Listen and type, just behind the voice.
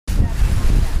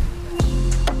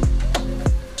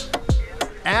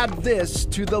Add this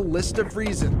to the list of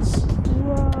reasons.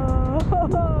 Whoa.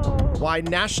 Why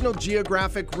National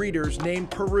Geographic readers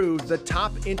named Peru the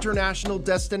top international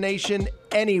destination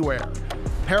anywhere.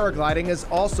 Paragliding is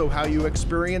also how you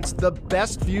experience the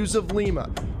best views of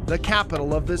Lima, the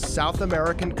capital of this South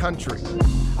American country.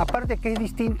 Aparte que es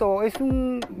distinto,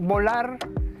 volar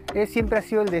siempre ha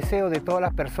sido el deseo de todas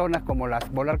las personas,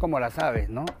 volar como las aves,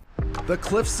 ¿no? The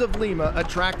cliffs of Lima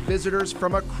attract visitors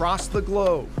from across the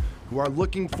globe who are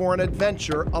looking for an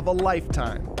adventure of a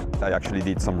lifetime. I actually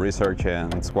did some research,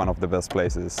 and it's one of the best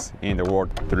places in the world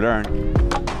to learn.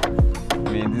 I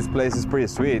mean, this place is pretty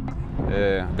sweet.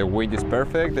 The wind is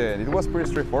perfect, and it was pretty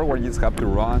straightforward. You just have to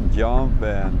run, jump,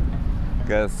 and I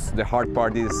guess the hard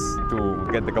part is to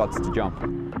get the guts to jump.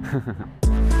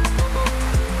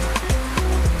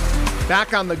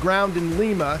 Back on the ground in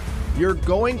Lima, you're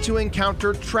going to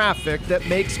encounter traffic that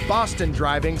makes Boston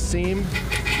driving seem,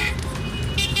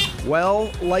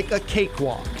 well, like a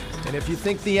cakewalk. And if you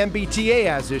think the MBTA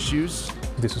has issues,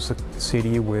 this is a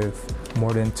city with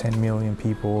more than 10 million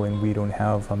people, and we don't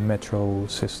have a metro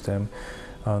system.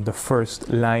 The first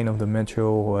line of the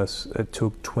metro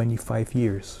took 25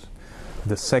 years.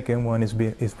 The second one is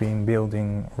being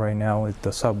building right now is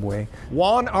the subway.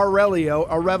 Juan Aurelio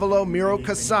Arevalo Miro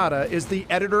Casada is the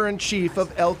editor-in-chief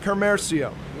of El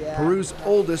Comercio, Peru's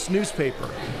oldest newspaper.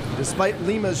 Despite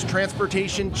Lima's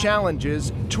transportation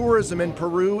challenges, tourism in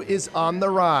Peru is on the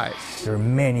rise. There are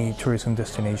many tourism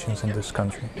destinations in this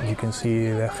country. You can see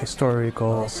the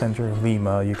historical center of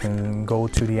Lima, you can go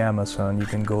to the Amazon, you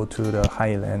can go to the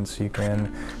highlands, you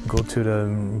can go to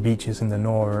the beaches in the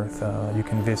north, you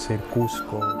can visit Cusco.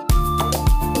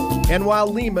 And while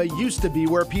Lima used to be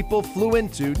where people flew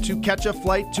into to catch a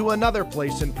flight to another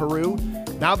place in Peru,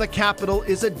 now the capital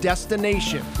is a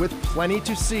destination with plenty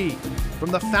to see.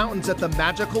 From the fountains at the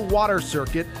magical water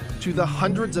circuit to the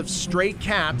hundreds of stray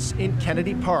cats in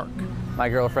Kennedy Park. My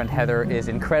girlfriend Heather is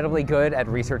incredibly good at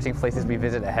researching places we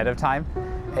visit ahead of time,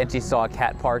 and she saw a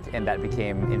cat park, and that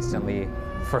became instantly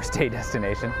first day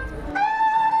destination.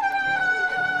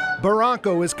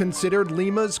 Barranco is considered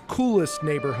Lima's coolest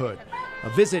neighborhood. A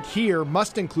visit here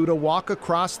must include a walk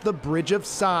across the Bridge of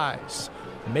Sighs.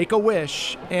 Make a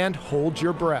wish and hold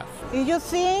your breath. If you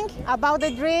think about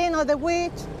the dream or the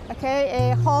wish,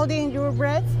 okay, holding your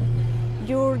breath,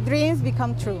 your dreams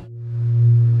become true.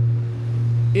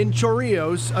 In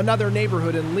Chorrillos, another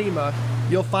neighborhood in Lima,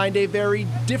 you'll find a very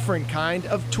different kind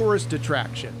of tourist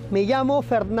attraction. Me llamo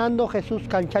Fernando Jesús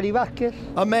Canchari Vázquez.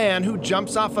 A man who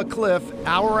jumps off a cliff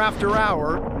hour after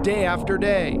hour, day after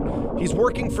day. He's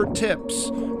working for tips,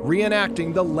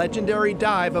 reenacting the legendary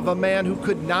dive of a man who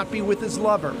could not be with his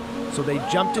lover, so they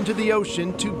jumped into the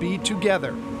ocean to be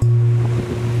together.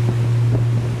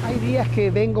 Hay días que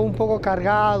vengo un poco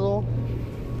cargado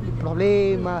de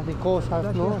problemas, de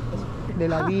cosas, ¿no? De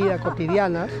la vida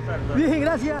cotidianas. Bien,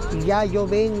 gracias. Y ya yo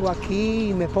vengo aquí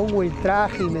y me pongo el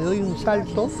traje y me doy un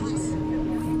salto.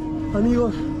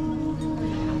 Amigos,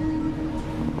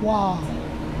 wow,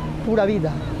 pura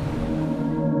vida.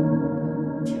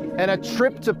 And a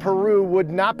trip to Peru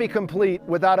would not be complete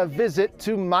without a visit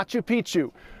to Machu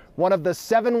Picchu, one of the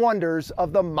 7 wonders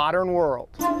of the modern world.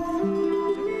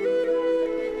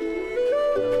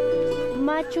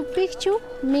 Machu Picchu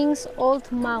means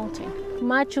old mountain.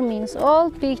 Machu means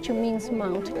old, Picchu means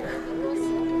mountain.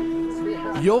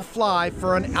 You'll fly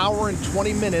for an hour and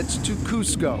 20 minutes to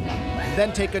Cusco,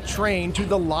 then take a train to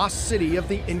the lost city of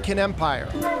the Incan Empire.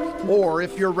 Or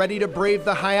if you're ready to brave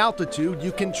the high altitude,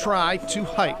 you can try to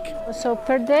hike. So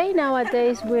per day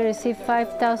nowadays we receive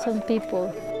 5,000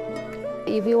 people.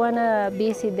 If you want to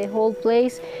visit the whole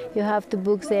place, you have to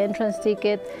book the entrance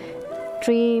ticket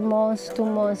 3 months, 2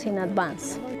 months in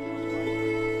advance.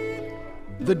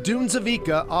 The dunes of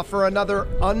Ica offer another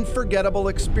unforgettable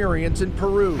experience in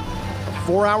Peru. A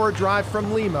 4-hour drive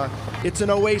from Lima, it's an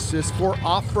oasis for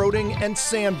off-roading and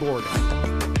sandboarding.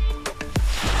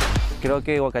 Creo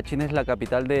que Huacachina es la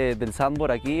capital del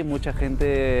sandboard aquí. Mucha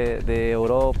gente de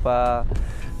Europa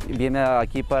viene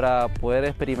aquí para poder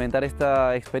experimentar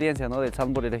esta experiencia, ¿no? Del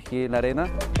sandboard, el esquí en la arena.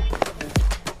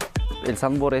 El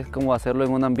sandboard es como hacerlo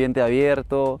en un ambiente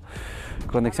abierto,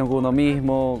 conexión con uno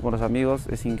mismo, con los amigos,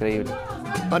 es increíble.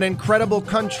 An incredible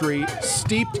country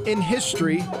steeped in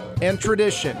history and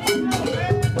tradition,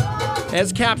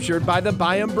 as captured by the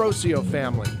Bayambrosio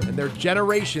family and their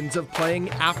generations of playing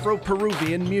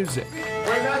Afro-Peruvian music.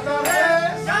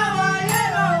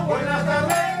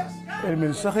 El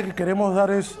mensaje que queremos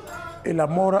dar es el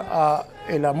amor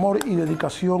y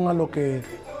dedicación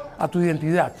a tu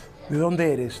identidad, de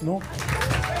dónde eres, ¿no?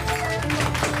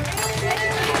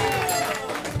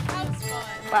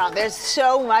 Wow, there's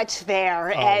so much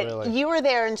there. Oh, really? You were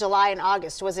there in July and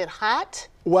August. Was it hot?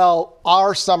 Well,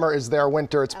 our summer is their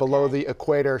winter. It's below the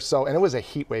equator. So, and it was a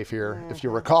heat wave here, if you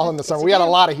recall, in the summer. We had a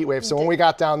lot of heat waves. So when we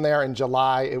got down there in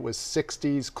July, it was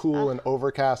 60s, cool and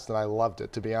overcast, and I loved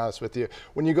it, to be honest with you.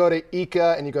 When you go to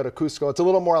Ica and you go to Cusco, it's a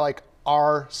little more like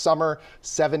our summer,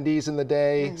 70s in the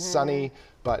day, sunny,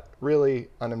 but really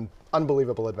an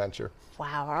unbelievable adventure.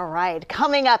 Wow, all right.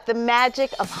 Coming up, the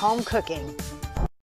magic of home cooking.